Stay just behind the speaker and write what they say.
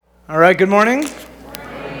All right, good morning.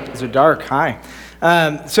 These are dark. Hi.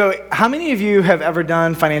 So how many of you have ever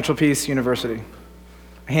done Financial Peace University?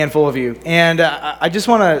 A handful of you. And I just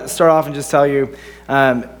want to start off and just tell you,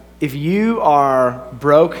 if you are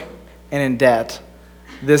broke and in debt,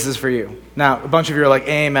 this is for you. Now, a bunch of you are like,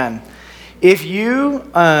 amen. If you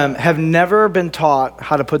have never been taught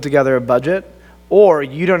how to put together a budget, or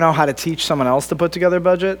you don't know how to teach someone else to put together a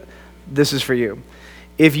budget, this is for you.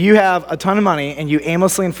 If you have a ton of money and you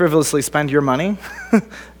aimlessly and frivolously spend your money,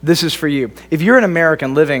 this is for you. If you're an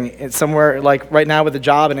American living somewhere like right now with a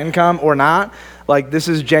job and income or not, like this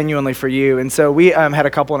is genuinely for you. And so we had a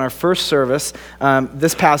couple in our first service.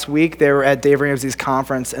 This past week, they were at Dave Ramsey's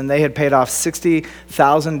conference, and they had paid off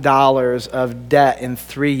 $60,000 of debt in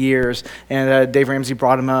 3 years. And Dave Ramsey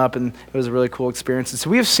brought him up, and it was a really cool experience. And so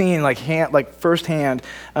we have seen firsthand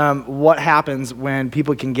what happens when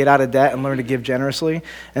people can get out of debt and learn to give generously.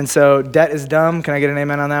 And so debt is dumb. Can I get an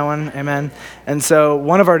amen on that one? Amen. And so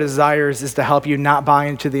one of our desires is to help you not buy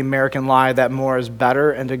into the American lie that more is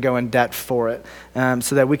better and to go in debt for it.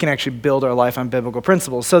 So that we can actually build our life on biblical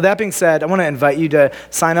principles. So that being said, I want to invite you to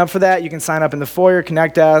sign up for that. You can sign up in the foyer,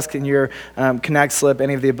 Connect desk, and your Connect slip,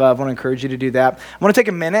 any of the above. I want to encourage you to do that. I want to take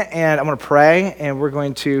a minute and I want to pray, and we're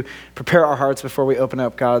going to prepare our hearts before we open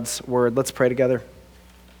up God's word. Let's pray together.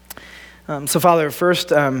 So Father,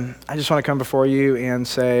 first, I just want to come before you and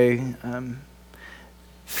say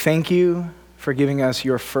thank you for giving us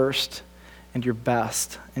your first and your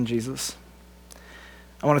best in Jesus.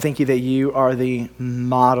 I want to thank you that you are the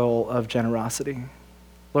model of generosity.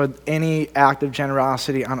 Lord, any act of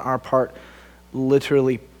generosity on our part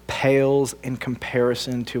literally pales in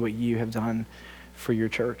comparison to what you have done for your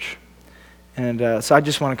church. And so I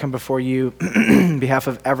just want to come before you on behalf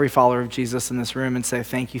of every follower of Jesus in this room and say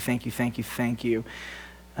thank you, thank you, thank you, thank you.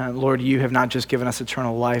 Lord, you have not just given us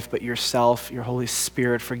eternal life, but yourself, your Holy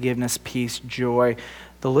Spirit, forgiveness, peace, joy.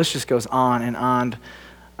 The list just goes on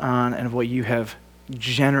and what you have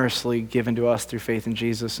generously given to us through faith in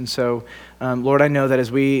Jesus. And so, Lord, I know that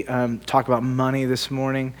as we talk about money this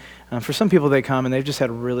morning, for some people they come and they've just had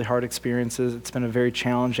really hard experiences. It's been a very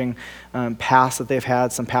challenging past that they've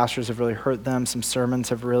had. Some pastors have really hurt them. Some sermons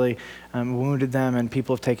have really wounded them, and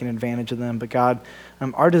people have taken advantage of them. But God,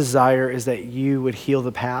 our desire is that you would heal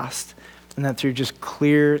the past, and that through just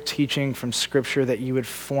clear teaching from Scripture that you would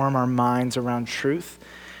form our minds around truth,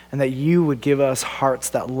 and that you would give us hearts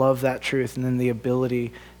that love that truth and then the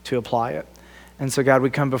ability to apply it. And so, God, we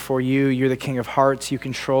come before you. You're the King of hearts. You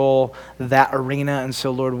control that arena. And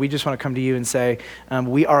so, Lord, we just want to come to you and say,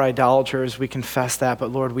 we are idolaters. We confess that,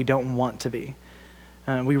 but Lord, we don't want to be.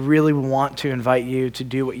 We really want to invite you to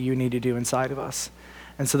do what you need to do inside of us.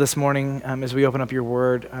 And so this morning, as we open up your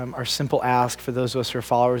word, our simple ask for those of us who are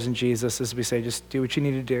followers in Jesus is we say, just do what you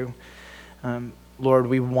need to do. Lord,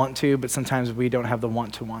 we want to, but sometimes we don't have the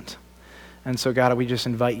want to want. And so, God, we just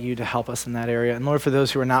invite you to help us in that area. And Lord, for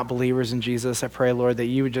those who are not believers in Jesus, I pray, Lord, that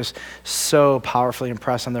you would just so powerfully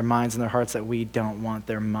impress on their minds and their hearts that we don't want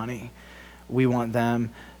their money. We want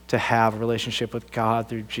them to have a relationship with God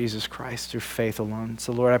through Jesus Christ, through faith alone.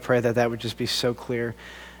 So, Lord, I pray that that would just be so clear.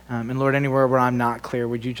 And Lord, anywhere where I'm not clear,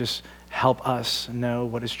 would you just help us know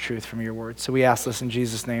what is truth from your word? So we ask this in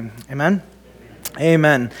Jesus' name. Amen.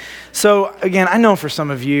 Amen. So again, I know for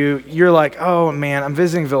some of you, you're like, oh man, I'm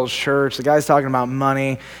visiting Village Church. The guy's talking about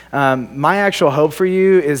money. My actual hope for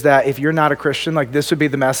you is that if you're not a Christian, like this would be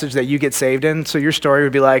the message that you get saved in. So your story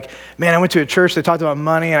would be like, man, I went to a church that talked about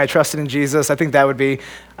money and I trusted in Jesus. I think that would be,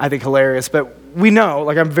 hilarious. But we know,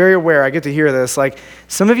 I'm very aware, I get to hear this,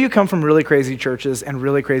 some of you come from really crazy churches and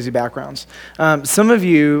really crazy backgrounds. Some of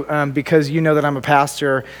you, because you know that I'm a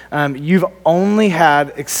pastor, you've only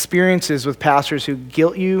had experiences with pastors who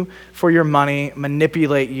guilt you for your money,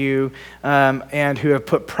 manipulate you, and who have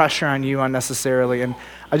put pressure on you unnecessarily. And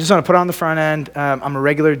I just want to put on the front end, I'm a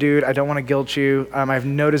regular dude. I don't want to guilt you. I have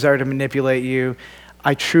no desire to manipulate you.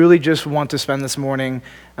 I truly just want to spend this morning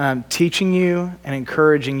teaching you and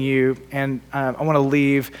encouraging you, and I want to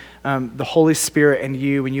leave the Holy Spirit and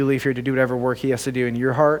you when you leave here to do whatever work he has to do in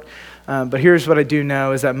your heart. But here's what I do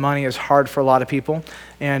know is that money is hard for a lot of people,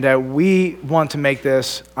 and we want to make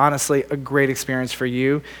this, honestly, a great experience for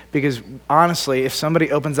you, because honestly, if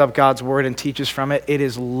somebody opens up God's word and teaches from it, it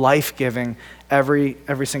is life-giving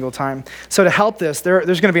every single time. So to help this,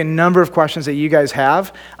 there's going to be a number of questions that you guys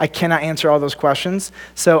have. I cannot answer all those questions.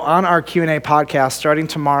 So on our Q&A podcast, starting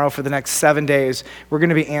tomorrow for the next 7 days, we're going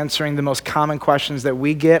to be answering the most common questions that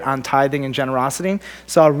we get on tithing and generosity.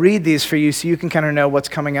 So I'll read these for you so you can kind of know what's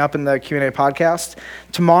coming up in the Q&A podcast.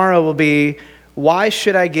 Tomorrow will be, why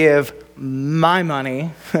should I give my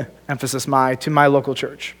money, emphasis my, to my local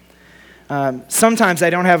church? Sometimes I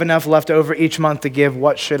don't have enough left over each month to give.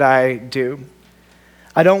 What should I do?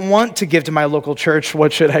 I don't want to give to my local church.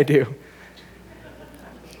 What should I do?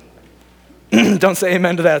 Don't say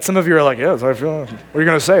amen to that. Some of you are like, yes, I feel. What are you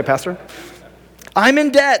going to say, Pastor? I'm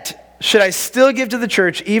in debt. Should I still give to the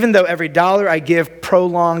church even though every dollar I give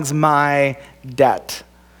prolongs my debt?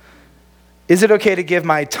 Is it okay to give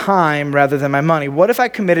my time rather than my money? What if I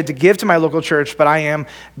committed to give to my local church, but I am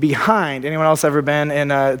behind? Anyone else ever been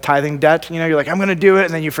in a tithing debt? You know, you're like, I'm going to do it,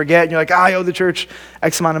 and then you forget, and you're like, I owe the church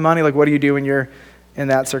X amount of money. Like, what do you do when you're in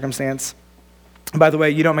that circumstance? By the way,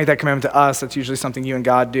 you don't make that commitment to us. That's usually something you and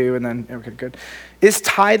God do, and then, okay, good. Is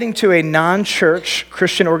tithing to a non-church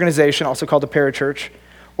Christian organization, also called a parachurch,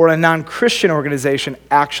 or a non-Christian organization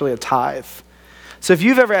actually a tithe? So if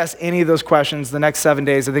you've ever asked any of those questions, the next 7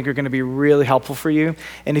 days I think are going to be really helpful for you.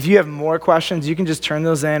 And if you have more questions, you can just turn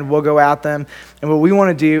those in. We'll go at them. And what we want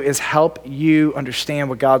to do is help you understand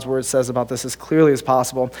what God's word says about this as clearly as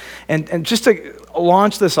possible. And just to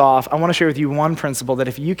launch this off, I want to share with you one principle that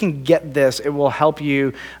if you can get this, it will help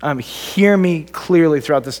you hear me clearly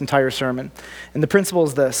throughout this entire sermon. And the principle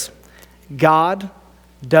is this: God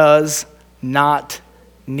does not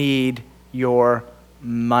need your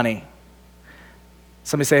money.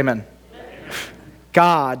 Somebody say amen.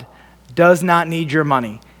 God does not need your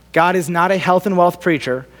money. God is not a health and wealth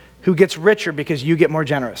preacher who gets richer because you get more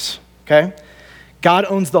generous, okay? God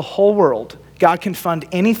owns the whole world. God can fund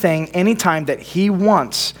anything, anytime that he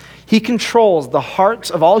wants. He controls the hearts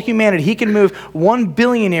of all humanity. He can move one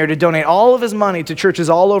billionaire to donate all of his money to churches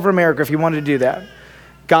all over America if he wanted to do that.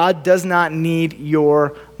 God does not need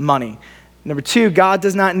your money. Number two, God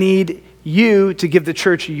does not need you to give the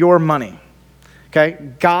church your money.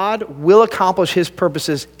 Okay, God will accomplish his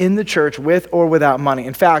purposes in the church with or without money.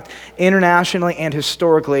 In fact, internationally and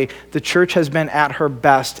historically, the church has been at her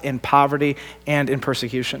best in poverty and in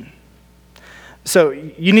persecution. So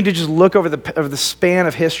you need to just look over the span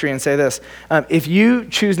of history and say this. If you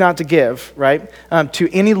choose not to give, right,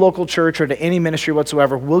 to any local church or to any ministry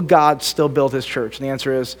whatsoever, will God still build his church? And the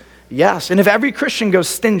answer is yes. And if every Christian goes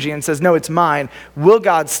stingy and says, no, it's mine, will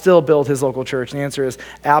God still build his local church? And the answer is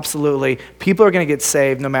absolutely. People are going to get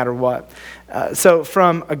saved no matter what. So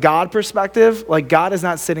from a God perspective, like God is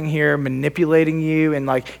not sitting here manipulating you and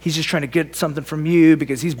like he's just trying to get something from you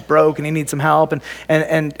because he's broke and he needs some help.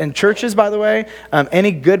 And churches, by the way,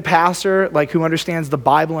 any good pastor like who understands the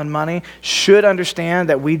Bible and money should understand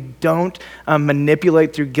that we don't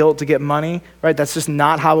manipulate through guilt to get money, right? That's just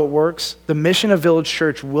not how it works. The mission of Village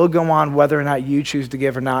Church will go on whether or not you choose to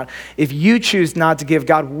give or not. If you choose not to give,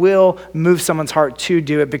 God will move someone's heart to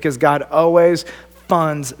do it because God always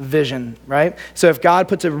funds vision, right? So if God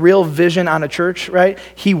puts a real vision on a church, right,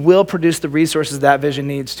 he will produce the resources that vision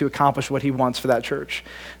needs to accomplish what he wants for that church.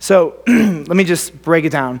 So let me just break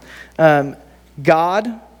it down.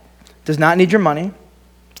 God does not need your money.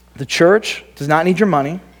 The church does not need your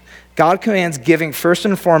money. God commands giving first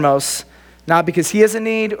and foremost, not because he has a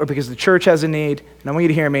need or because the church has a need, and I want you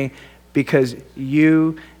to hear me, because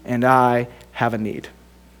you and I have a need.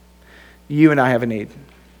 You and I have a need.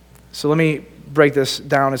 So let me break this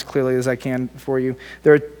down as clearly as I can for you.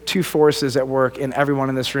 There are two forces at work in everyone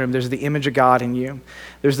in this room. There's the image of God in you.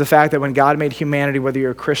 There's the fact that when God made humanity, whether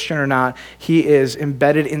you're a Christian or not, he is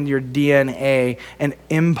embedded in your DNA an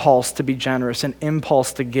impulse to be generous, an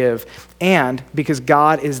impulse to give. And because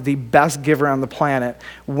God is the best giver on the planet,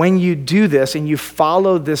 when you do this and you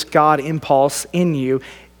follow this God impulse in you,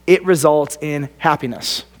 it results in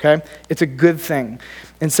happiness, okay? It's a good thing.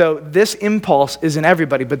 And so this impulse is in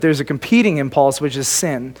everybody, but there's a competing impulse, which is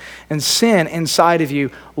sin. And sin inside of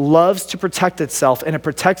you loves to protect itself, and it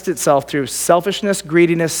protects itself through selfishness,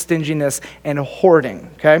 greediness, stinginess, and hoarding,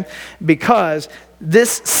 okay? Because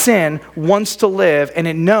this sin wants to live, and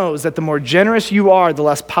it knows that the more generous you are, the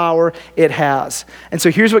less power it has. And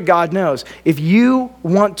so here's what God knows. If you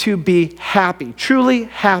want to be happy, truly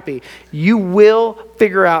happy, you will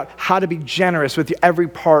figure out how to be generous with every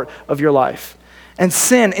part of your life. And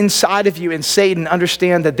sin inside of you and Satan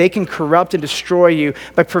understand that they can corrupt and destroy you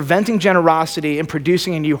by preventing generosity and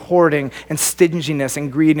producing in you hoarding and stinginess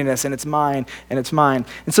and greediness, and it's mine and it's mine.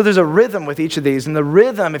 And so there's a rhythm with each of these. And the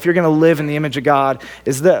rhythm, if you're going to live in the image of God,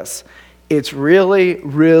 is this. It's really,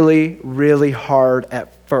 really, really hard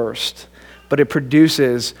at first, but it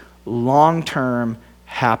produces long-term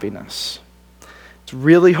happiness. It's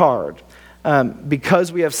really hard.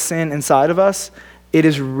 Because we have sin inside of us, it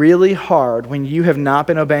is really hard when you have not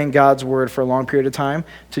been obeying God's word for a long period of time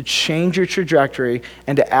to change your trajectory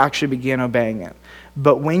and to actually begin obeying it.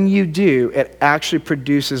 But when you do, it actually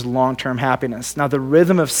produces long-term happiness. Now, the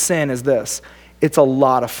rhythm of sin is this. It's a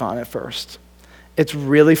lot of fun at first. It's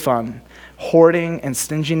really fun. hoarding and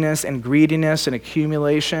stinginess and greediness and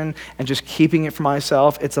accumulation and just keeping it for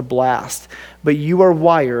myself, it's a blast. But you are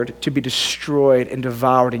wired to be destroyed and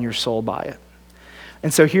devoured in your soul by it.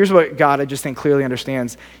 And so here's what God, I just think, clearly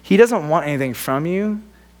understands. He doesn't want anything from you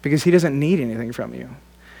because he doesn't need anything from you.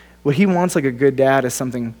 What he wants, like a good dad, is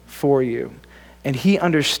something for you. And he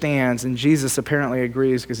understands, and Jesus apparently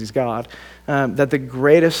agrees because he's God, that the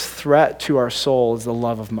greatest threat to our soul is the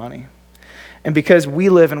love of money. And because we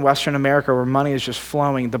live in Western America where money is just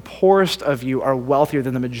flowing, the poorest of you are wealthier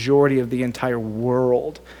than the majority of the entire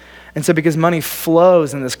world. And so because money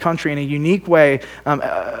flows in this country in a unique way,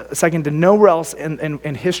 second to nowhere else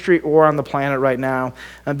in history or on the planet right now,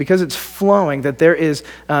 because it's flowing, that there is,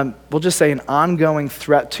 we'll just say, an ongoing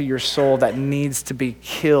threat to your soul that needs to be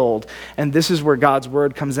killed. And this is where God's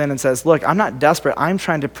word comes in and says, look, I'm not desperate. I'm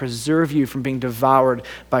trying to preserve you from being devoured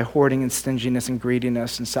by hoarding and stinginess and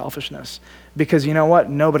greediness and selfishness. Because you know what?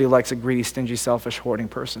 Nobody likes a greedy, stingy, selfish, hoarding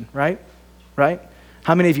person, right? Right?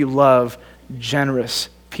 How many of you love generous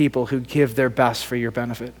people who give their best for your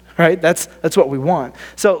benefit, right? That's what we want.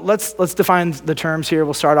 So let's define the terms here.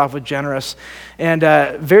 We'll start off with generous. And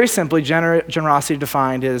very simply, generosity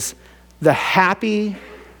defined is the happy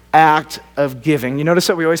act of giving. You notice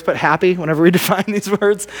that we always put happy whenever we define these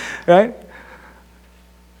words, right?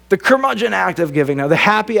 The curmudgeon act of giving. Now, the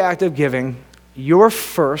happy act of giving, your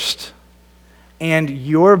first and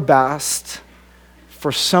your best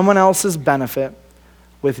for someone else's benefit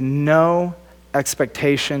with no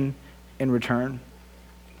expectation in return.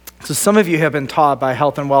 So some of you have been taught by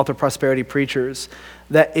health and wealth or prosperity preachers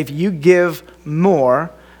that if you give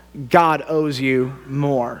more, God owes you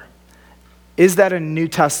more. Is that a New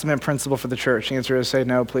Testament principle for the church? The answer is say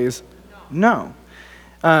no, please. No.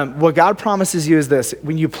 What God promises you is this.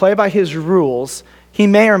 When you play by his rules, he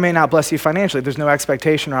may or may not bless you financially. There's no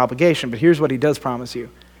expectation or obligation, but here's what he does promise you.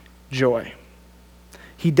 Joy.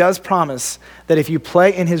 He does promise that if you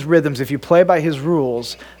play in his rhythms, if you play by his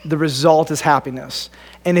rules, the result is happiness.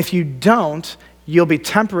 And if you don't, you'll be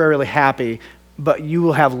temporarily happy, but you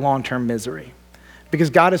will have long-term misery.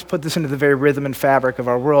 Because God has put this into the very rhythm and fabric of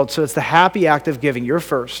our world. So it's the happy act of giving your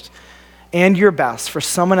first and your best for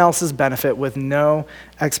someone else's benefit with no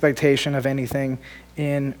expectation of anything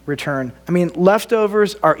in return. I mean,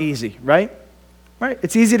 leftovers are easy, right? Right?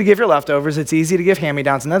 It's easy to give your leftovers. It's easy to give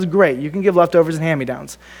hand-me-downs, and that's great. You can give leftovers and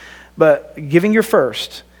hand-me-downs. But giving your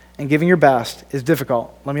first and giving your best is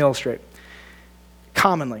difficult. Let me illustrate.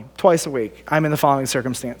 Commonly, twice a week, I'm in the following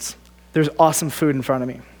circumstance. There's awesome food in front of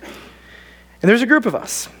me. And there's a group of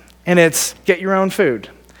us, and it's get your own food.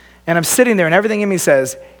 And I'm sitting there, and everything in me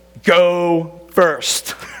says, go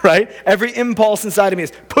first, right? Every impulse inside of me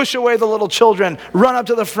is push away the little children, run up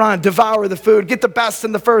to the front, devour the food, get the best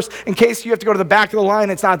in the first in case you have to go to the back of the line,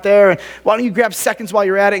 it's not there. And why don't you grab seconds while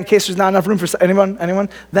you're at it in case there's not enough room for anyone?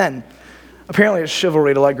 Then, apparently it's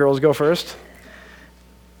chivalry to let girls go first.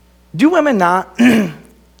 Do women not?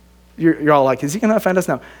 You're all like, is he going to offend us?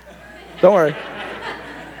 No. Don't worry.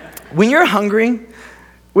 When you're hungry,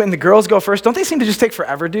 when the girls go first, don't they seem to just take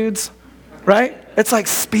forever, dudes? Right? It's like,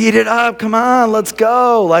 speed it up. Come on, let's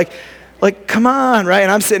go. Like, come on, right?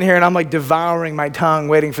 And I'm sitting here and I'm like devouring my tongue,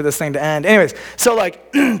 waiting for this thing to end. Anyways, so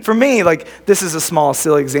like, for me, like, this is a small,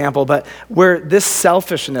 silly example, but where this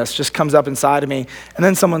selfishness just comes up inside of me, and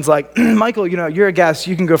then someone's like, Michael, you're a guest,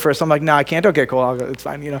 you can go first. I'm like, no, I can't. Okay, cool, I'll go. It's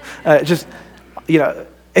fine,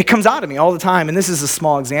 it comes out of me all the time, and this is a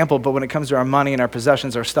small example, but when it comes to our money and our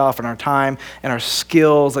possessions, our stuff and our time and our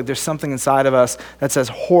skills, like there's something inside of us that says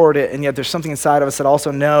hoard it, and yet there's something inside of us that also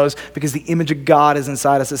knows, because the image of God is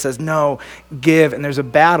inside us, that says no, give, and there's a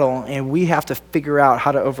battle, and we have to figure out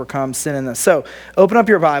how to overcome sin in this. So open up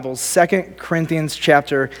your Bibles, 2 Corinthians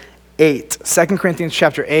chapter 8. 2 Corinthians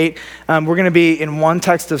chapter 8. We're going to be in one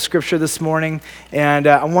text of Scripture this morning, and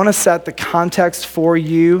I want to set the context for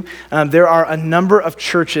you. There are a number of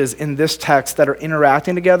churches in this text that are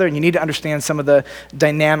interacting together, and you need to understand some of the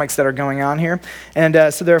dynamics that are going on here.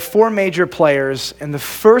 And so there are four major players, and the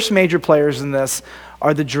first major players in this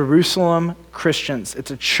are the Jerusalem Christians. It's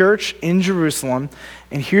a church in Jerusalem,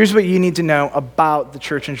 and here's what you need to know about the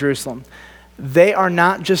church in Jerusalem. They are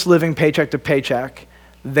not just living paycheck to paycheck.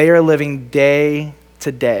 They are living day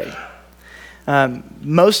to day.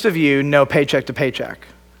 Most of you know paycheck to paycheck.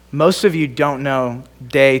 Most of you don't know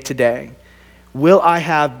day to day. Will I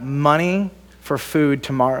have money for food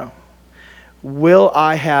tomorrow? Will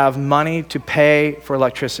I have money to pay for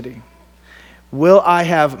electricity? Will I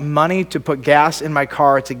have money to put gas in my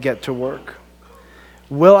car to get to work?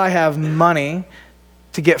 Will I have money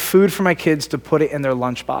to get food for my kids to put it in their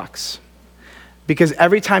lunchbox? Because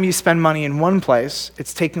every time you spend money in one place,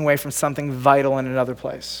 it's taking away from something vital in another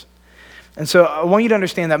place. And so I want you to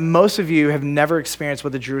understand that most of you have never experienced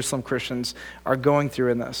what the Jerusalem Christians are going through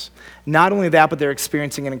in this. Not only that, but they're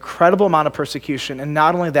experiencing an incredible amount of persecution. And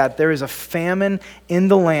not only that, there is a famine in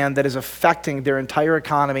the land that is affecting their entire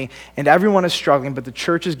economy. And everyone is struggling, but the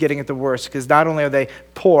church is getting it the worst because not only are they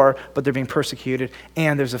poor, but they're being persecuted,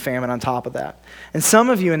 and there's a famine on top of that. And some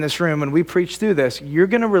of you in this room, when we preach through this, you're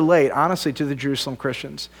going to relate, honestly, to the Jerusalem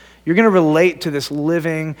Christians. You're going to relate to this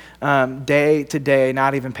living day to day,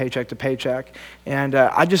 not even paycheck to paycheck. And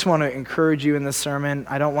I just want to encourage you in this sermon.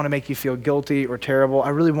 I don't want to make you feel guilty or terrible. I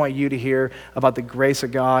really want you to hear about the grace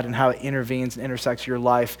of God and how it intervenes and intersects your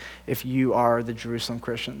life if you are the Jerusalem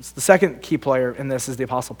Christians. The second key player in this is the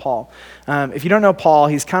Apostle Paul. If you don't know Paul,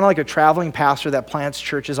 he's kind of like a traveling pastor that plants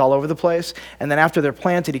churches all over the place. And then after they're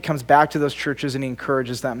planted, he comes back to those churches and he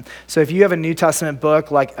encourages them. So if you have a New Testament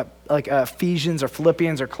book like Ephesians or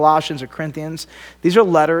Philippians or Colossians or Corinthians, these are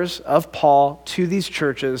letters of Paul to these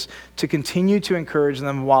churches to continue to encourage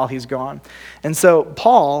them while he's gone. And so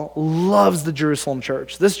Paul loves the Jerusalem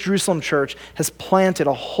church. This Jerusalem church has planted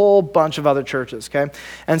a whole bunch of other churches, okay?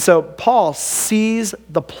 And so Paul sees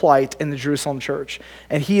the plight in the Jerusalem church,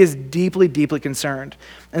 and he is deeply, deeply concerned.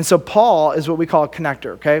 And so Paul is what we call a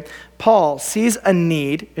connector, okay? Paul sees a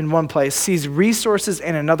need in one place, sees resources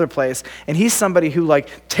in another place, and he's somebody who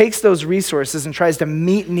takes those resources and tries to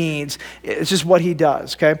meet needs. It's just what he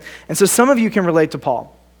does, okay? And so some of you can relate to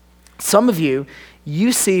Paul. Some of you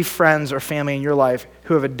see friends or family in your life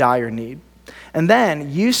who have a dire need. And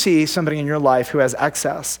then you see somebody in your life who has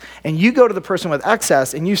excess, and you go to the person with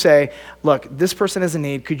excess and you say, look, this person has a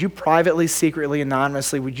need. Could you privately, secretly,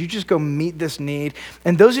 anonymously, would you just go meet this need?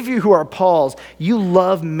 And those of you who are Paul's, you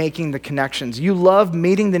love making the connections. You love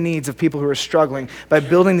meeting the needs of people who are struggling by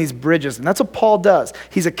building these bridges. And that's what Paul does.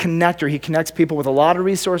 He's a connector. He connects people with a lot of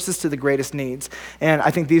resources to the greatest needs. And I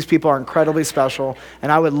think these people are incredibly special.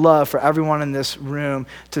 And I would love for everyone in this room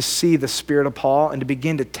to see the spirit of Paul and to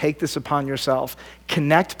begin to take this upon yourself.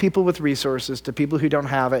 Connect people with resources to people who don't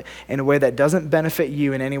have it in a way that doesn't benefit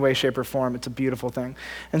you in any way, shape, or form. It's a beautiful thing.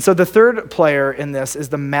 And so the third player in this is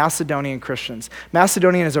the Macedonian Christians.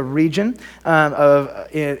 Macedonian is a region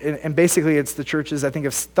and basically it's the churches, I think,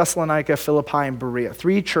 of Thessalonica, Philippi, and Berea.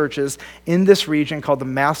 3 churches in this region called the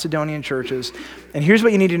Macedonian churches. And here's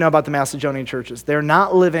what you need to know about the Macedonian churches. They're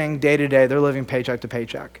not living day to day. They're living paycheck to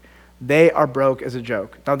paycheck. They are broke as a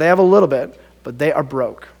joke. Now, they have a little bit, but they are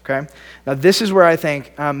broke, okay? Now, this is where I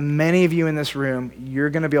think many of you in this room,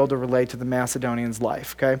 you're going to be able to relate to the Macedonians'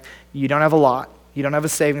 life, okay? You don't have a lot. You don't have a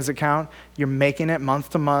savings account. You're making it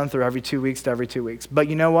month to month or every 2 weeks to every 2 weeks. But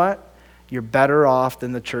you know what? You're better off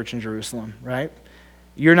than the church in Jerusalem, right?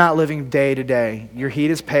 You're not living day to day. Your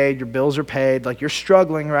heat is paid. Your bills are paid. You're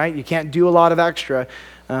struggling, right? You can't do a lot of extra,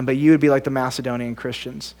 but you would be like the Macedonian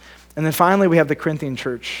Christians. And then finally, we have the Corinthian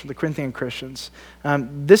church, the Corinthian Christians.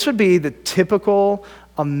 This would be the typical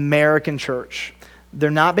American church. They're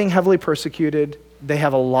not being heavily persecuted. They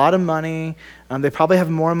have a lot of money. They probably have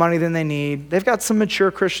more money than they need. They've got some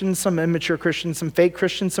mature Christians, some immature Christians, some fake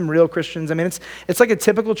Christians, some real Christians. I mean, it's like a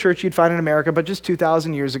typical church you'd find in America, but just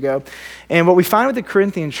 2,000 years ago. And what we find with the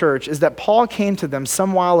Corinthian church is that Paul came to them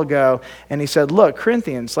some while ago, and he said, look,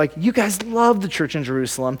 Corinthians, you guys love the church in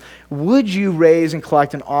Jerusalem. Would you raise and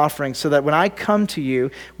collect an offering so that when I come to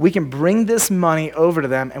you, we can bring this money over to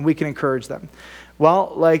them and we can encourage them?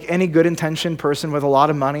 Well, like any good-intentioned person with a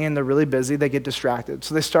lot of money and they're really busy, they get distracted.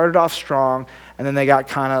 So they started off strong, and then they got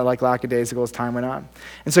kind of lackadaisical as time went on.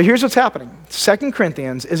 And so here's what's happening. 2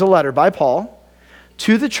 Corinthians is a letter by Paul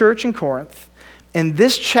to the church in Corinth. In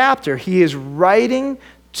this chapter, he is writing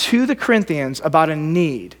to the Corinthians about a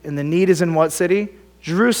need. And the need is in what city?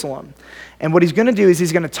 Jerusalem. And what he's going to do is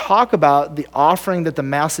he's going to talk about the offering that the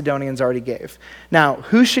Macedonians already gave. Now,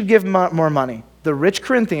 who should give more money? The rich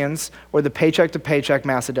Corinthians or the paycheck-to-paycheck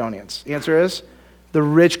Macedonians? The answer is the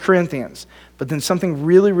rich Corinthians. But then something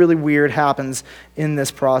really, really weird happens in this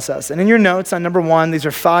process. And in your notes on number 1, these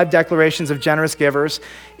are 5 declarations of generous givers.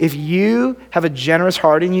 If you have a generous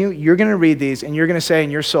heart in you, you're going to read these and you're going to say in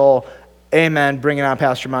your soul, amen, bring it on,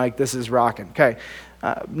 Pastor Mike, this is rocking. Okay,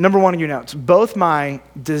 number 1 in your notes. Both my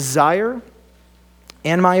desire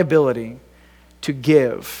and my ability to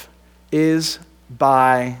give is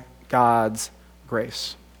by God's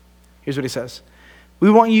grace. Here's what he says.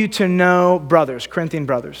 We want you to know, brothers, Corinthian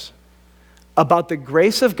brothers, about the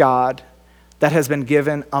grace of God that has been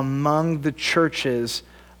given among the churches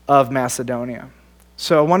of Macedonia.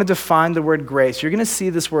 So I want to define the word grace. You're going to see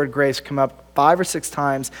this word grace come up 5 or 6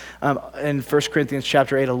 times in 1 Corinthians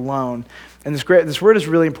chapter 8 alone. And this word is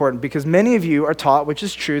really important because many of you are taught, which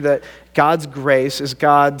is true, that God's grace is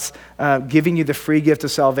God's giving you the free gift of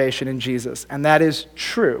salvation in Jesus. And that is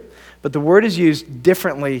true. But the word is used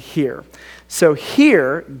differently here. So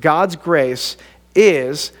here, God's grace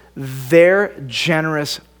is their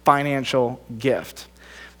generous financial gift.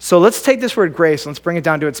 So let's take this word grace and let's bring it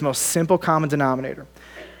down to its most simple common denominator.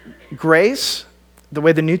 Grace, the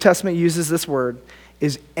way the New Testament uses this word,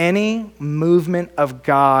 is any movement of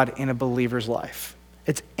God in a believer's life.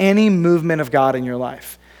 It's any movement of God in your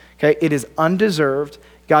life. Okay? It is undeserved.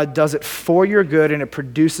 God does it for your good and it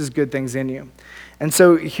produces good things in you. And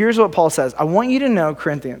so here's what Paul says. I want you to know,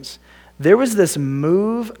 Corinthians, there was this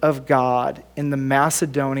move of God in the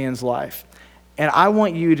Macedonians' life. And I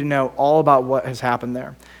want you to know all about what has happened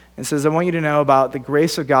there. It says, I want you to know about the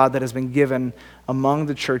grace of God that has been given among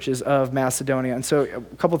the churches of Macedonia. And so a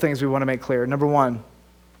couple things we want to make clear. Number one,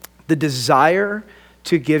 the desire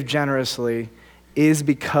to give generously is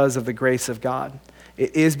because of the grace of God.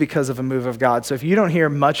 It is because of a move of God. So if you don't hear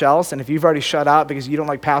much else, and if you've already shut out because you don't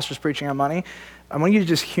like pastors preaching on money, I want you to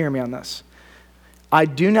just hear me on this. I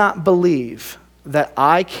do not believe that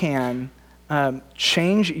I can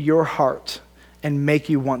change your heart and make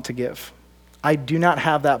you want to give. I do not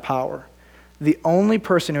have that power. The only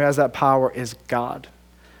person who has that power is God.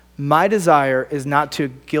 My desire is not to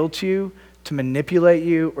guilt you, to manipulate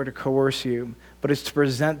you, or to coerce you, but it's to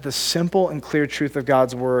present the simple and clear truth of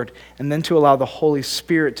God's word, and then to allow the Holy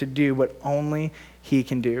Spirit to do what only he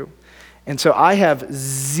can do. And so I have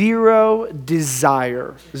zero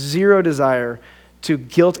desire to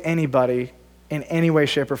guilt anybody in any way,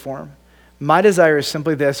 shape, or form. My desire is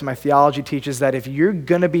simply this. My theology teaches that if you're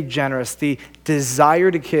going to be generous, the desire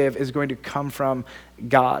to give is going to come from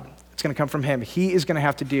God. It's going to come from him. He is going to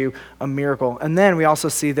have to do a miracle. And then we also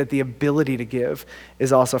see that the ability to give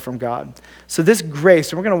is also from God. So this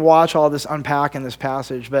grace, and we're going to watch all this unpack in this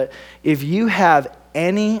passage, but if you have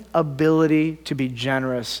any ability to be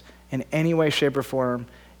generous in any way, shape, or form,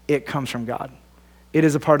 it comes from God. It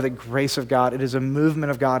is a part of the grace of God. It is a movement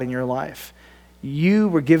of God in your life. You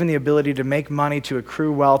were given the ability to make money, to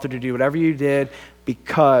accrue wealth, or to do whatever you did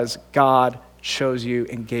because God chose you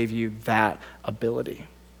and gave you that ability.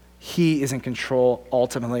 He is in control,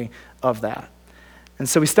 ultimately, of that. And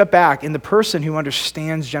so we step back, and the person who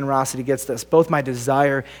understands generosity gets this. Both my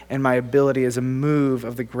desire and my ability is a move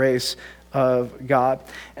of the grace of God.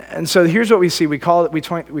 And so here's what we see. We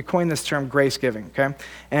coined this term grace giving, okay?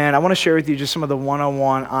 And I want to share with you just some of the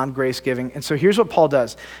 101 on grace giving. And so here's what Paul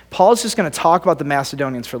does. Paul is just going to talk about the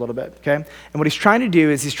Macedonians for a little bit, okay? And what he's trying to do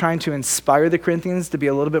is he's trying to inspire the Corinthians to be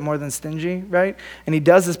a little bit more than stingy, right? And he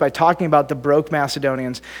does this by talking about the broke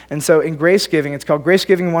Macedonians. And so in grace giving, it's called Grace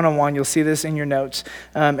Giving 101. You'll see this in your notes.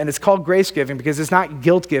 And it's called grace giving because it's not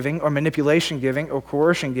guilt giving or manipulation giving or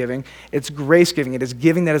coercion giving. It's grace giving. It is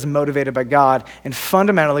giving that is motivated by God. And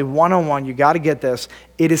fundamentally, 101, you got to get this,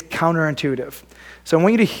 it is counterintuitive. So I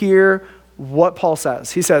want you to hear what Paul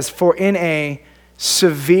says. He says, for in a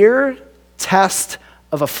severe test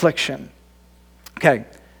of affliction. Okay,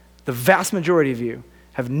 the vast majority of you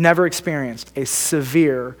have never experienced a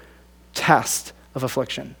severe test of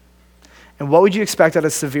affliction. And what would you expect at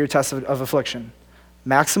a severe test of affliction?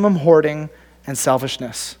 Maximum hoarding and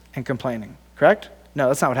selfishness and complaining, correct? No,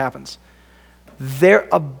 that's not what happens. Their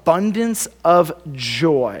abundance of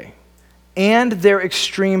joy and their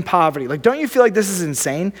extreme poverty. Like, don't you feel like this is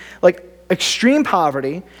insane? Like, extreme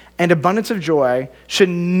poverty and abundance of joy should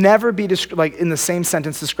never be in the same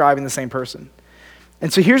sentence describing the same person.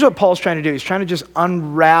 And so here's what Paul's trying to do. He's trying to just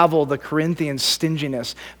unravel the Corinthian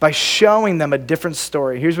stinginess by showing them a different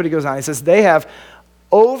story. Here's what he goes on. He says, they have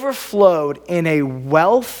overflowed in a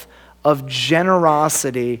wealth of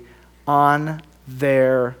generosity on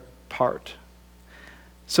their part.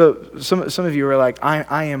 So some of you are like,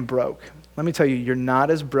 I am broke. Let me tell you, you're not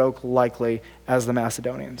as broke likely as the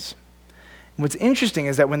Macedonians. And what's interesting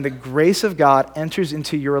is that when the grace of God enters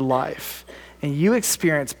into your life and you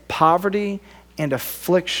experience poverty and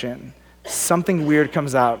affliction, something weird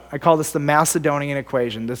comes out. I call this the Macedonian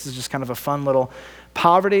equation. This is just kind of a fun little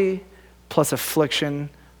poverty plus affliction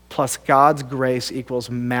plus God's grace equals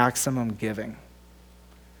maximum giving.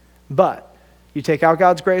 But you take out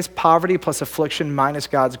God's grace, poverty plus affliction minus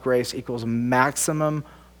God's grace equals maximum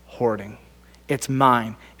hoarding. it's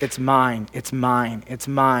mine, it's mine, it's mine, it's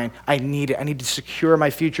mine. I need it. I need to secure my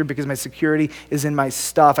future because my security is in my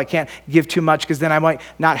stuff. I can't give too much because then I might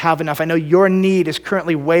not have enough. I know your need is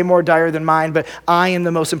currently way more dire than mine, but I am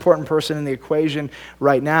the most important person in the equation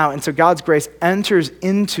right now. And so God's grace enters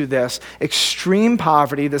into this extreme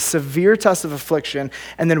poverty, this severe test of affliction,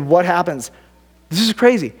 and then what happens? This is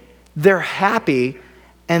crazy. They're happy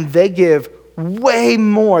and they give way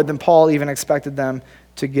more than Paul even expected them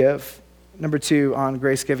to give. Number 2 on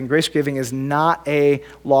grace giving. Grace giving is not a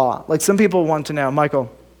law. Like some people want to know,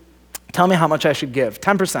 Michael, tell me how much I should give.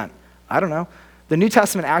 10%. I don't know. The New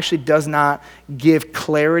Testament actually does not give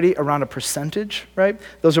clarity around a percentage, right?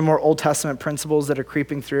 Those are more Old Testament principles that are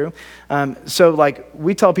creeping through. So like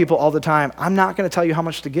we tell people all the time, I'm not going to tell you how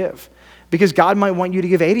much to give because God might want you to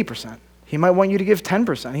give 80%. He might want you to give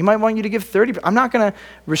 10%. He might want you to give 30%. I'm not going to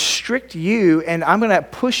restrict you, and I'm going to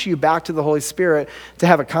push you back to the Holy Spirit to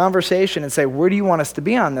have a conversation and say, where do you want us to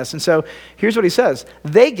be on this? And so here's what he says.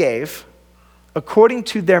 They gave according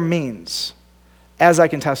to their means, as I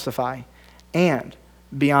can testify, and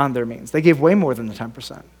beyond their means. They gave way more than the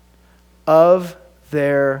 10% of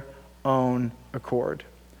their own accord.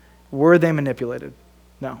 Were they manipulated?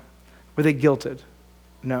 No. Were they guilted?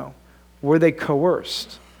 No. Were they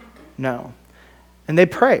coerced? No. And they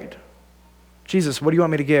prayed. Jesus, what do you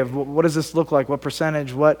want me to give? What does this look like? What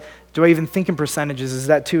percentage? What do I even think in percentages? Is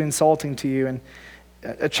that too insulting to you? And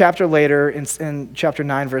a chapter later, in chapter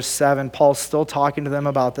 9, verse 7, Paul's still talking to them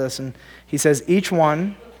about this. And he says, each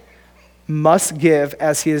one must give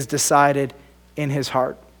as he has decided in his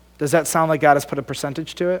heart. Does that sound like God has put a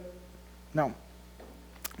percentage to it? No.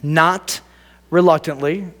 Not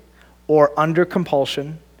reluctantly or under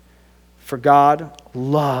compulsion, for God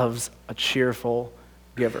loves a cheerful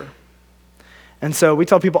giver. And so we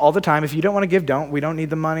tell people all the time, if you don't want to give, don't. We don't need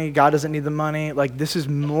the money. God doesn't need the money. Like, this is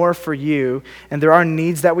more for you. And there are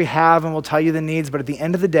needs that we have, and we'll tell you the needs. But at the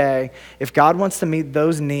end of the day, if God wants to meet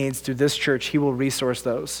those needs through this church, he will resource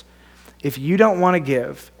those. If you don't want to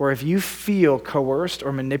give, or if you feel coerced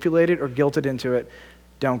or manipulated or guilted into it,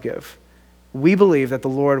 don't give. We believe that the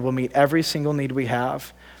Lord will meet every single need we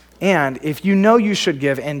have. And if you know you should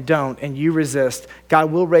give and don't, and you resist,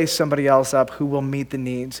 God will raise somebody else up who will meet the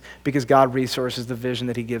needs because God resources the vision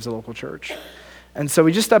that he gives a local church. And so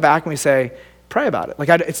we just step back and we say, pray about it. Like,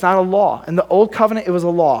 it's not a law. In the old covenant, it was a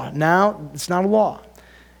law. Now, it's not a law.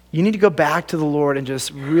 You need to go back to the Lord and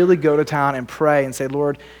just really go to town and pray and say,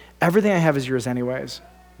 Lord, everything I have is yours anyways.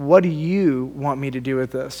 What do you want me to do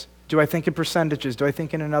with this? Do I think in percentages? Do I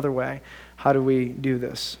think in another way? How do we do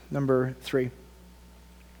this? Number 3.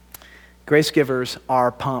 Grace givers are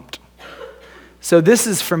pumped. So this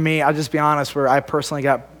is, for me, I'll just be honest, where I personally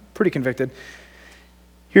got pretty convicted.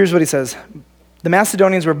 Here's what he says. The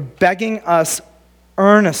Macedonians were begging us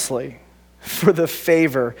earnestly for the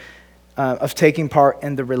favor of taking part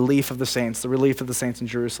in the relief of the saints in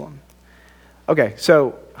Jerusalem. Okay,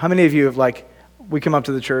 so how many of you have, like, we come up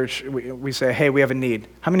to the church, we say, hey, we have a need.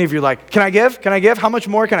 How many of you are like, can I give? Can I give? How much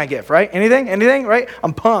more can I give, right? Anything, right?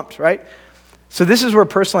 I'm pumped, right? So this is where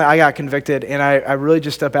personally I got convicted, and I really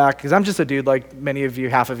just stepped back because I'm just a dude like many of you,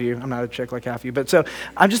 half of you. I'm not a chick like half of you, but so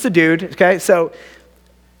I'm just a dude, okay? So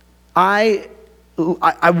I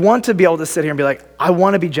want to be able to sit here and be like, I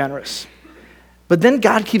want to be generous. But then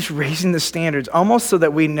God keeps raising the standards almost so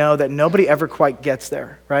that we know that nobody ever quite gets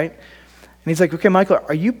there, right? And he's like, okay, Michael,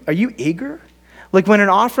 are you eager? Like when an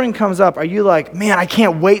offering comes up, are you like, man, I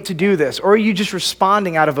can't wait to do this? Or are you just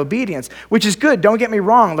responding out of obedience? Which is good, don't get me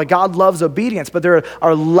wrong. Like God loves obedience, but there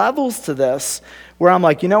are levels to this where I'm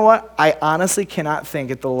like, you know what? I honestly cannot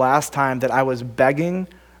think at the last time that I was begging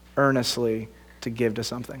earnestly to give to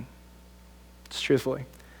something. Just truthfully.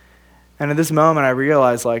 And at this moment, I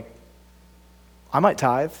realized like, I might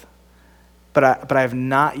tithe, but I have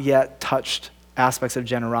not yet touched aspects of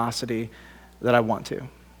generosity that I want to.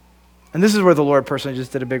 And this is where the Lord personally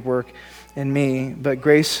just did a big work in me. But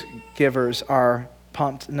grace givers are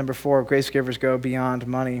pumped. Number 4, grace givers go beyond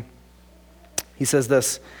money. He says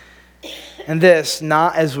this, and this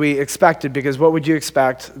not as we expected, because what would you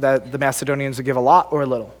expect, that the Macedonians would give a lot or a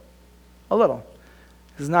little? A little.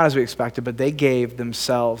 This is not as we expected, but they gave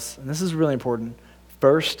themselves, and this is really important,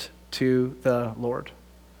 first to the Lord,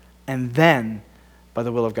 and then by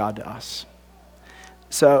the will of God to us.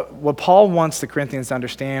 So what Paul wants the Corinthians to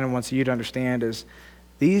understand and wants you to understand is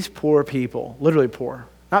these poor people, literally poor,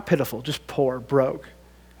 not pitiful, just poor, broke,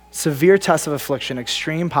 severe tests of affliction,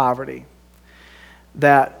 extreme poverty,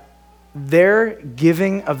 that their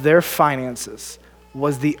giving of their finances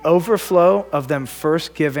was the overflow of them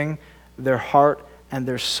first giving their heart and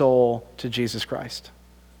their soul to Jesus Christ.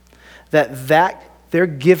 That their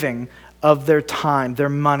giving of their time, their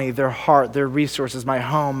money, their heart, their resources, my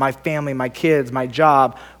home, my family, my kids, my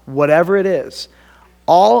job, whatever it is,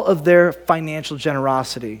 all of their financial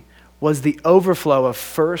generosity was the overflow of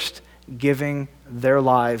first giving their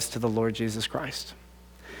lives to the Lord Jesus Christ.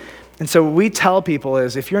 And so what we tell people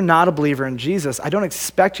is, if you're not a believer in Jesus, I don't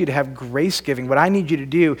expect you to have grace giving. What I need you to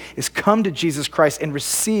do is come to Jesus Christ and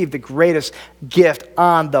receive the greatest gift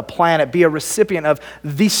on the planet. Be a recipient of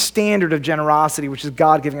the standard of generosity, which is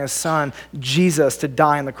God giving his son, Jesus, to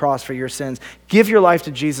die on the cross for your sins. Give your life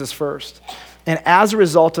to Jesus first. And as a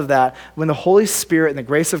result of that, when the Holy Spirit and the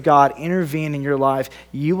grace of God intervene in your life,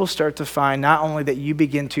 you will start to find not only that you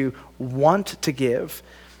begin to want to give,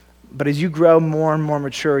 but as you grow more and more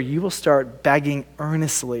mature, you will start begging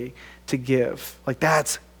earnestly to give. Like,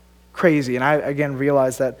 that's crazy. And I, again,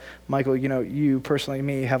 realize that, Michael, you personally,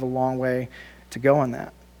 me, have a long way to go on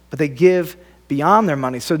that. But they give beyond their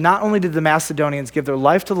money. So not only did the Macedonians give their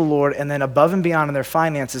life to the Lord and then above and beyond in their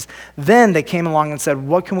finances, then they came along and said,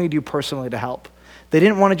 what can we do personally to help? They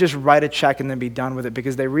didn't want to just write a check and then be done with it,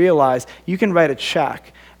 because they realized you can write a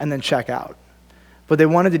check and then check out. What they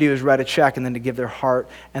wanted to do is write a check and then to give their heart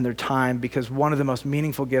and their time, because one of the most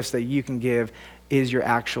meaningful gifts that you can give is your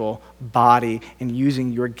actual body, and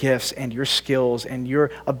using your gifts and your skills and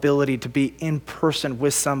your ability to be in person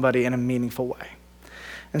with somebody in a meaningful way.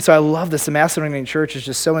 And so I love this. The Macedonian church is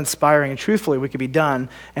just so inspiring, and truthfully, we could be done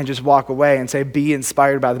and just walk away and say, be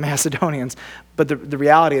inspired by the Macedonians. But the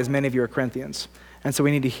reality is many of you are Corinthians. And so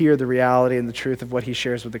we need to hear the reality and the truth of what he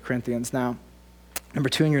shares with the Corinthians. Now, number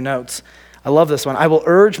 2 in your notes, I love this one. I will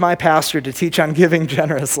urge my pastor to teach on giving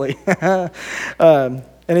generously.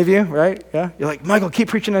 Any of you, right? Yeah? You're like, Michael, keep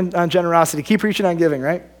preaching on generosity. Keep preaching on giving,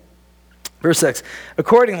 right? Verse 6.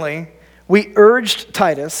 Accordingly, we urged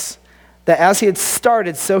Titus that as he had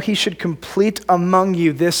started, so he should complete among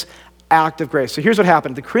you this act of grace. So here's what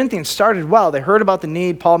happened. The Corinthians started well. They heard about the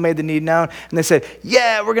need. Paul made the need known. And they said,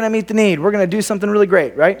 yeah, we're going to meet the need. We're going to do something really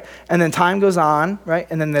great, right? And then time goes on, right?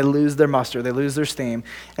 And then they lose their muster. They lose their steam.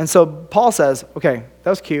 And so Paul says, okay, that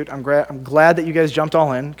was cute. I'm glad that you guys jumped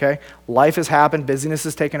all in, okay? Life has happened. Busyness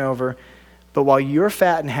has taken over. But while you're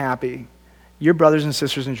fat and happy, your brothers and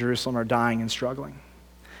sisters in Jerusalem are dying and struggling.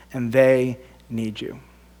 And they need you.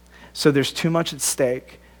 So there's too much at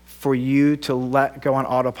stake for you to let go on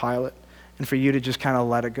autopilot and for you to just kind of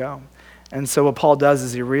let it go. And so what Paul does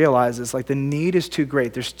is he realizes, like, the need is too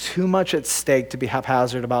great. There's too much at stake to be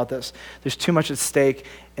haphazard about this. There's too much at stake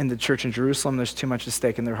in the church in Jerusalem. There's too much at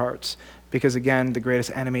stake in their hearts. Because again, the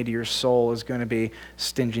greatest enemy to your soul is going to be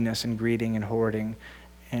stinginess and greeding and hoarding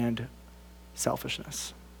and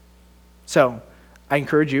selfishness. So I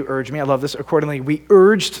encourage you, urge me, I love this. Accordingly, we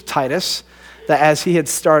urged Titus that as he had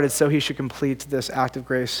started, so he should complete this act of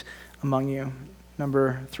grace among you.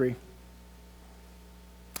 Number 3.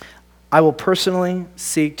 I will personally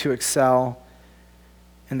seek to excel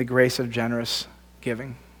in the grace of generous giving.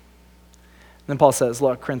 And then Paul says,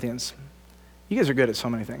 look, Corinthians, you guys are good at so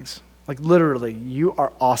many things. Like, literally, you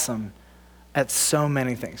are awesome at so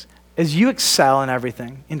many things. As you excel in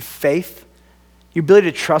everything, in faith, your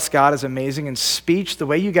ability to trust God is amazing. In speech, the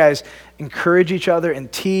way you guys encourage each other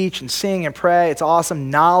and teach and sing and pray, it's awesome.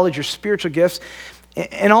 Knowledge, your spiritual gifts,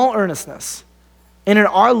 in all earnestness. And in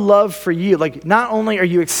our love for you, like, not only are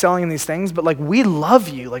you excelling in these things, but like, we love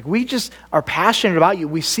you. Like, we just are passionate about you.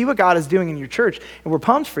 We see what God is doing in your church, and we're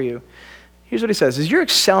pumped for you. Here's what he says. As you're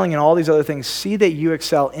excelling in all these other things, see that you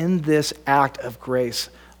excel in this act of grace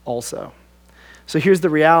also. So here's the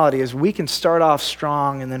reality is we can start off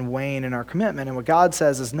strong and then wane in our commitment. And what God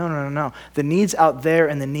says is, no. The needs out there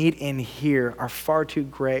and the need in here are far too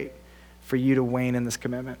great for you to wane in this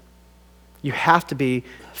commitment. You have to be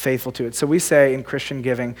faithful to it. So we say in Christian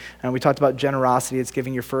giving, and we talked about generosity, it's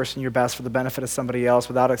giving your first and your best for the benefit of somebody else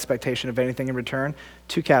without expectation of anything in return.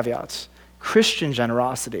 2 caveats. Christian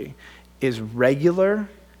generosity is regular,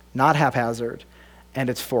 not haphazard, and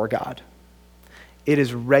it's for God. It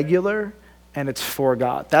is regular and it's for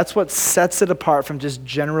God. That's what sets it apart from just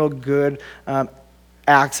general good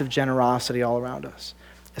acts of generosity all around us.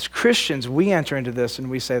 As Christians, we enter into this and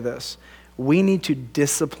we say this. We need to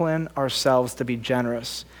discipline ourselves to be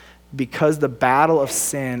generous because the battle of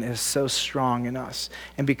sin is so strong in us.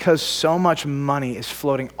 And because so much money is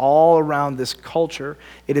floating all around this culture,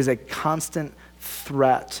 it is a constant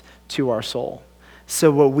threat to our soul.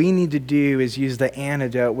 So what we need to do is use the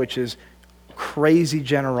antidote, which is crazy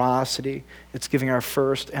generosity. It's giving our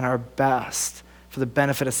first and our best for the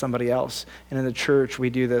benefit of somebody else. And in the church, we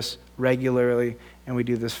do this regularly, and we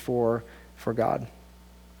do this for God.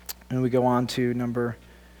 And we go on to number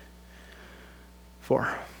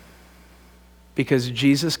 4. Because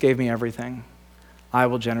Jesus gave me everything, I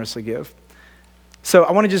will generously give. So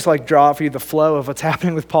I want to just draw out for you the flow of what's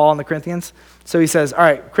happening with Paul and the Corinthians. So he says, all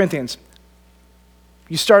right, Corinthians,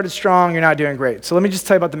 you started strong, you're not doing great. So let me just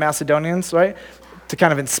tell you about the Macedonians, right? To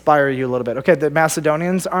kind of inspire you a little bit. Okay, the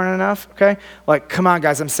Macedonians aren't enough, okay? Come on,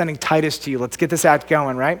 guys, I'm sending Titus to you. Let's get this act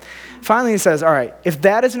going, right? Finally, he says, all right, if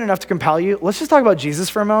that isn't enough to compel you, let's just talk about Jesus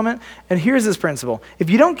for a moment. And here's this principle. If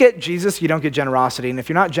you don't get Jesus, you don't get generosity. And if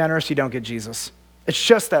you're not generous, you don't get Jesus. It's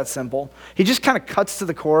just that simple. He just kind of cuts to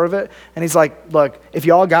the core of it. And he's like, look, if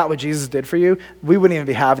you all got what Jesus did for you, we wouldn't even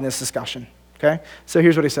be having this discussion. Okay? So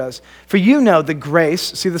here's what he says. For you know the grace,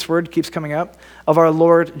 see this word keeps coming up, of our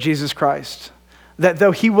Lord Jesus Christ, that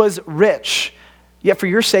though he was rich, yet for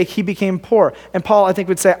your sake he became poor. And Paul, I think,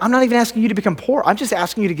 would say, I'm not even asking you to become poor. I'm just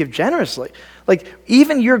asking you to give generously.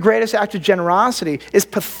 Even your greatest act of generosity is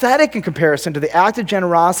pathetic in comparison to the act of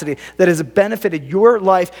generosity that has benefited your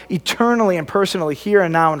life eternally and personally here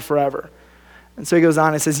and now and forever. And so he goes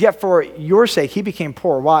on and says, yet for your sake he became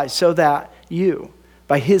poor. Why? So that you,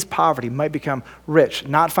 by his poverty, might become rich.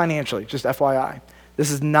 Not financially, just FYI.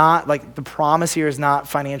 This is not, the promise here is not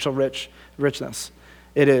financial richness.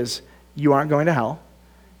 It is, you aren't going to hell.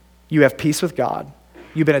 You have peace with God.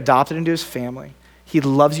 You've been adopted into his family. He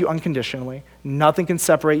loves you unconditionally. Nothing can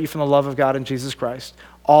separate you from the love of God in Jesus Christ.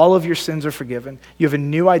 All of your sins are forgiven. You have a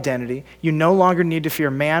new identity. You no longer need to fear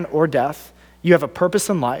man or death. You have a purpose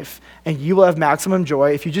in life, and you will have maximum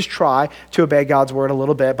joy if you just try to obey God's word a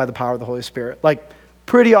little bit by the power of the Holy Spirit.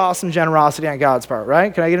 Pretty awesome generosity on God's part,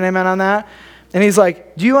 right? Can I get an amen on that? And he's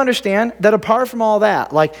like, do you understand that apart from all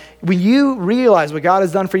that, when you realize what God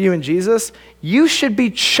has done for you in Jesus, you should be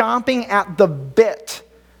chomping at the bit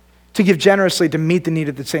to give generously to meet the need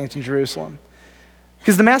of the saints in Jerusalem.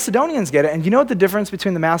 Because the Macedonians get it. And you know what the difference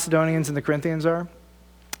between the Macedonians and the Corinthians are?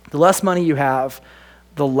 The less money you have,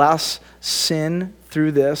 the less sin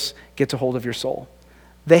through this gets a hold of your soul.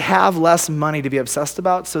 They have less money to be obsessed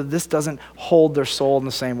about, so this doesn't hold their soul in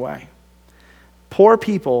the same way. Poor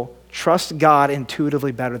people trust God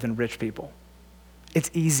intuitively better than rich people. It's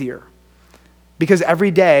easier. Because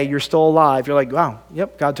every day you're still alive, you're like, wow,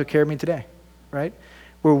 yep, God took care of me today, right?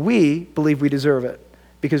 Where we believe we deserve it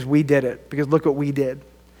because we did it, because look what we did.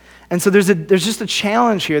 And so there's just a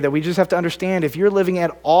challenge here that we just have to understand. If you're living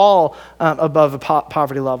at all above a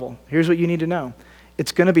poverty level, here's what you need to know.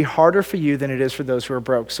 It's going to be harder for you than it is for those who are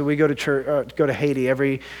broke. So we go to Haiti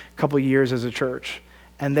every couple of years as a church,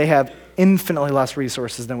 and they have infinitely less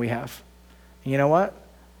resources than we have. And you know what?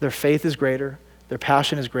 Their faith is greater, their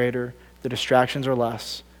passion is greater, the distractions are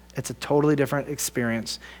less. It's a totally different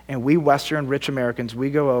experience. And we Western rich Americans, we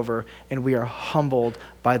go over and we are humbled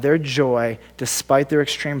by their joy despite their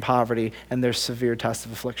extreme poverty and their severe test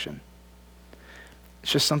of affliction.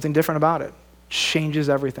 It's just something different about it. Changes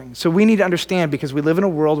everything. So we need to understand, because we live in a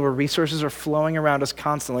world where resources are flowing around us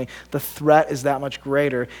constantly, the threat is that much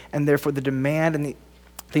greater, and therefore the demand and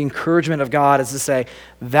the encouragement of God is to say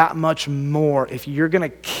that much more. If you're going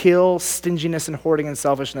to kill stinginess and hoarding and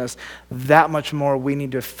selfishness, that much more we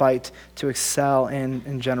need to fight to excel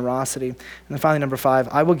in generosity. And then finally, number 5,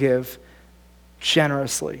 I will give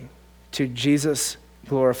generously to Jesus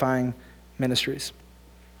glorifying ministries.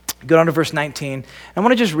 Go down to verse 19. I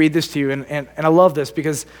want to just read this to you, and I love this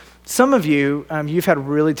because some of you, you've had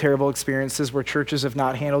really terrible experiences where churches have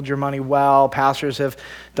not handled your money well, pastors have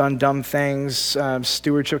done dumb things,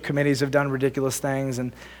 stewardship committees have done ridiculous things,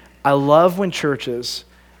 and I love when churches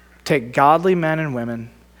take godly men and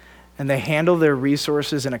women and they handle their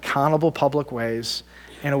resources in accountable public ways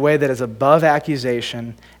in a way that is above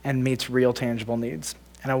accusation and meets real tangible needs.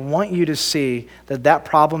 And I want you to see that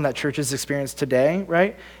problem that churches experience today,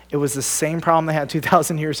 right? It was the same problem they had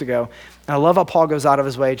 2,000 years ago. And I love how Paul goes out of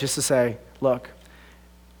his way just to say, look,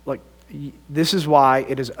 this is why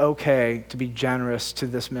it is okay to be generous to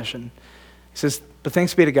this mission. He says, but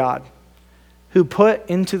thanks be to God, who put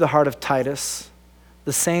into the heart of Titus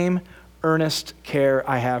the same earnest care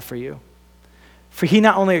I have for you. For he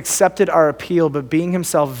not only accepted our appeal, but being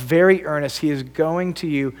himself very earnest, he is going to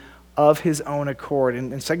you of his own accord.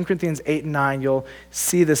 In 2 Corinthians 8 and 9, you'll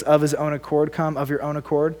see this of his own accord come, of your own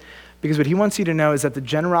accord. Because what he wants you to know is that the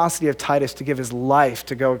generosity of Titus to give his life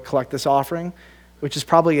to go collect this offering, which is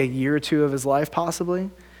probably a year or two of his life possibly,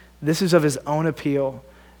 this is of his own appeal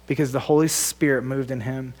because the Holy Spirit moved in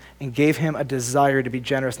him and gave him a desire to be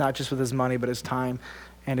generous, not just with his money, but his time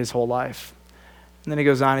and his whole life. And then he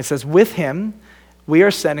goes on, he says, with him, we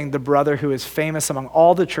are sending the brother who is famous among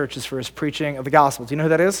all the churches for his preaching of the gospel. Do you know who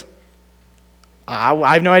that is?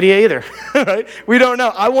 I have no idea either, right? We don't know.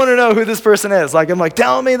 I want to know who this person is. I'm like,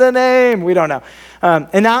 tell me the name. We don't know.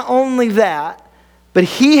 And not only that, But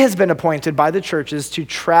he has been appointed by the churches to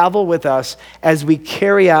travel with us as we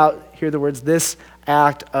carry out, hear the words, this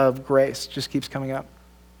act of grace. Just keeps coming up.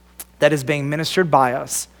 That is being ministered by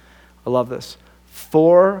us. I love this.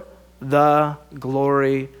 For the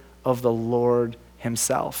glory of the Lord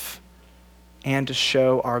himself and to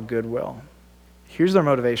show our goodwill. Here's our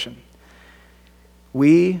motivation.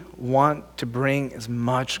 We want to bring as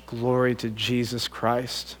much glory to Jesus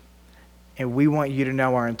Christ, and we want you to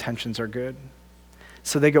know our intentions are good.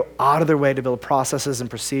 So they go out of their way to build processes and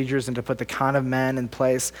procedures and to put the kind of men in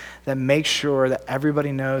place that make sure that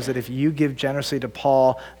everybody knows that if you give generously to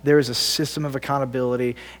Paul, there is a system of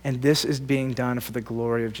accountability, and this is being done for the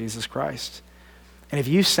glory of Jesus Christ. And if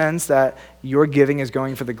you sense that your giving is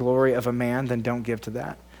going for the glory of a man, then don't give to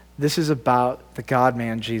that. This is about the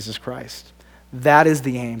God-man, Jesus Christ. That is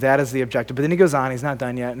the aim. That is the objective. But then he goes on. He's not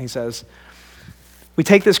done yet. And he says, we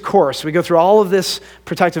take this course. We go through all of this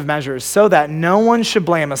protective measures so that no one should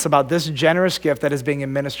blame us about this generous gift that is being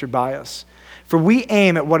administered by us. For we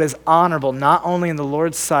aim at what is honorable, not only in the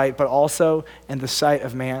Lord's sight, but also in the sight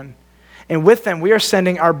of man. And with them, we are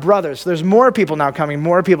sending our brothers. So there's more people now coming,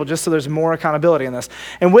 more people, just so there's more accountability in this.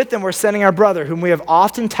 And with them, we're sending our brother, whom we have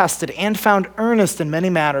often tested and found earnest in many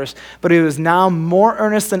matters, but who is now more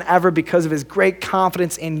earnest than ever because of his great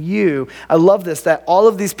confidence in you. I love this, that all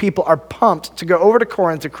of these people are pumped to go over to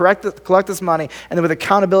Corinth to collect this money, and then with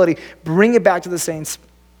accountability, bring it back to the saints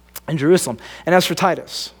in Jerusalem. And as for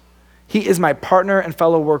Titus, he is my partner and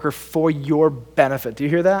fellow worker for your benefit. Do you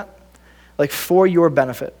hear that? Like, for your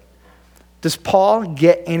benefit. Does Paul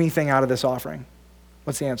get anything out of this offering?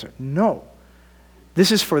 What's the answer? No.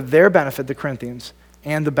 This is for their benefit, the Corinthians,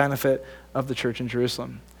 and the benefit of the church in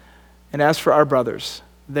Jerusalem. And as for our brothers,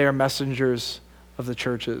 they are messengers of the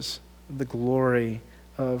churches, the glory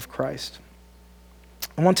of Christ.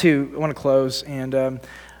 I want to close, and a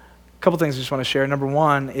couple things I just want to share. Number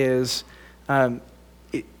one is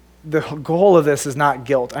the goal of this is not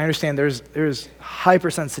guilt. I understand there's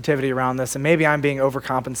hypersensitivity around this, and maybe I'm being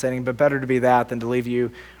overcompensating, but better to be that than to leave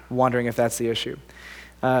you wondering if that's the issue.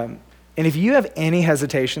 And if you have any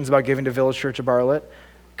hesitations about giving to Village Church of Bartlett,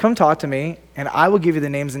 come talk to me, and I will give you the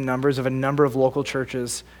names and numbers of a number of local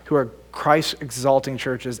churches who are Christ-exalting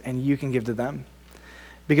churches, and you can give to them.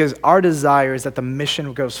 Because our desire is that the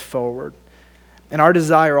mission goes forward. And our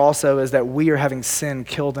desire also is that we are having sin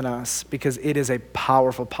killed in us, because it is a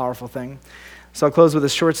powerful, powerful thing. So I'll close with a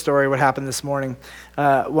short story, what happened this morning.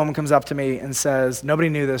 A woman comes up to me and says, nobody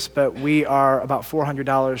knew this, but we are about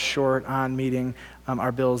 $400 short on meeting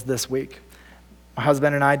our bills this week. My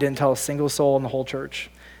husband and I didn't tell a single soul in the whole church.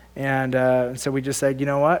 And so we just said, you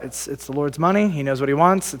know what, it's the Lord's money. He knows what he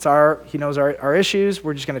wants. He knows our issues.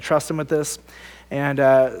 We're just going to trust him with this.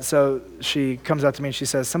 And so she comes up to me and she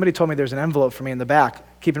says, somebody told me there's an envelope for me in the back.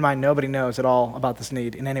 Keep in mind, nobody knows at all about this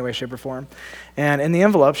need in any way, shape, or form. And in the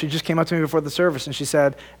envelope, she just came up to me before the service and she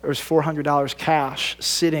said, there was $400 cash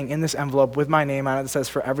sitting in this envelope with my name on it that says,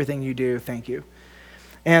 for everything you do, thank you.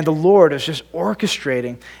 And the Lord is just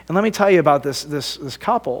orchestrating. And let me tell you about this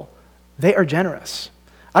couple. They are generous.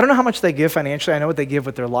 I don't know how much they give financially. I know what they give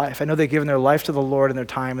with their life. I know they give in their life to the Lord and their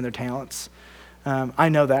time and their talents. I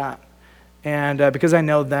know that. And because I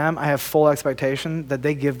know them, I have full expectation that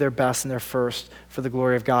they give their best and their first for the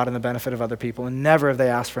glory of God and the benefit of other people. And never have they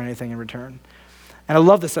asked for anything in return. And I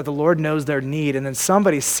love this, that the Lord knows their need, and then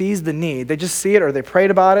somebody sees the need. They just see it or they prayed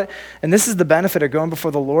about it. And this is the benefit of going before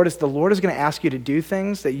the Lord, is the Lord is going to ask you to do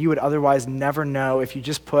things that you would otherwise never know if you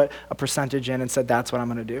just put a percentage in and said, that's what I'm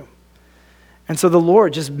going to do. And so the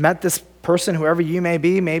Lord just met this person, whoever you may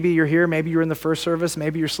be. Maybe you're here, maybe you're in the first service,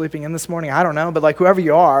 maybe you're sleeping in this morning. I don't know, but like whoever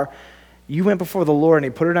you are, you went before the Lord and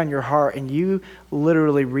he put it on your heart, and you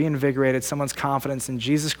literally reinvigorated someone's confidence in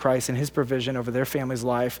Jesus Christ and his provision over their family's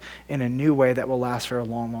life in a new way that will last for a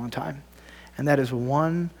long, long time. And that is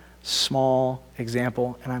one small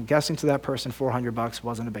example. And I'm guessing to that person, $400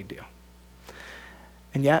 wasn't a big deal.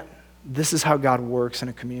 And yet, this is how God works in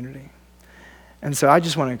a community. And so I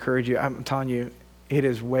just want to encourage you. I'm telling you, it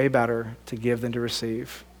is way better to give than to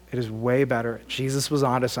receive. It is way better. Jesus was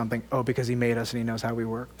onto something. Oh, because he made us and he knows how we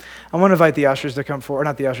work. I want to invite the ushers to come forward.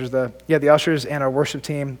 Not the ushers, the ushers and our worship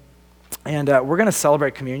team. And we're going to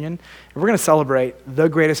celebrate communion. And we're going to celebrate the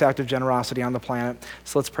greatest act of generosity on the planet.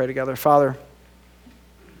 So let's pray together. Father,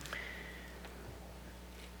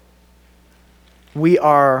 we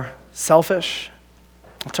are selfish.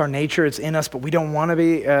 It's our nature. It's in us, but we don't want to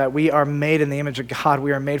be. We are made in the image of God.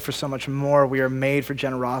 We are made for so much more. We are made for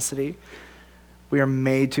generosity. We are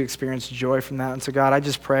made to experience joy from that. And so, God, I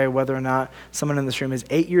just pray whether or not someone in this room is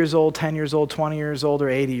 8 years old, 10 years old, 20 years old, or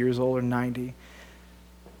 80 years old, or 90.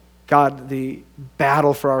 God, the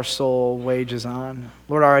battle for our soul wages on.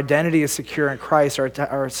 Lord, our identity is secure in Christ. Our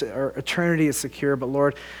eternity is secure. But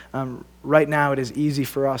Lord, right now it is easy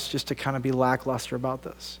for us just to kind of be lackluster about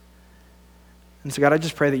this. And so God, I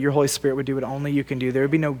just pray that your Holy Spirit would do what only you can do. There would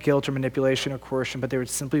be no guilt or manipulation or coercion, but there would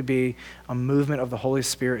simply be a movement of the Holy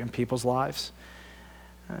Spirit in people's lives.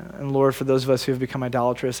 And Lord, for those of us who have become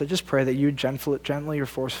idolatrous, I just pray that you gently or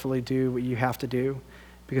forcefully do what you have to do,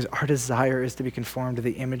 because our desire is to be conformed to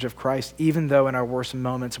the image of Christ, even though in our worst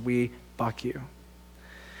moments we buck you.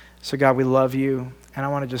 So God, we love you, and I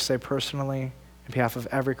want to just say personally, on behalf of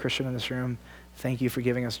every Christian in this room, thank you for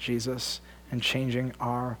giving us Jesus and changing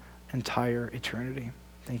our entire eternity.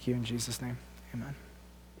 Thank you in Jesus' name. Amen.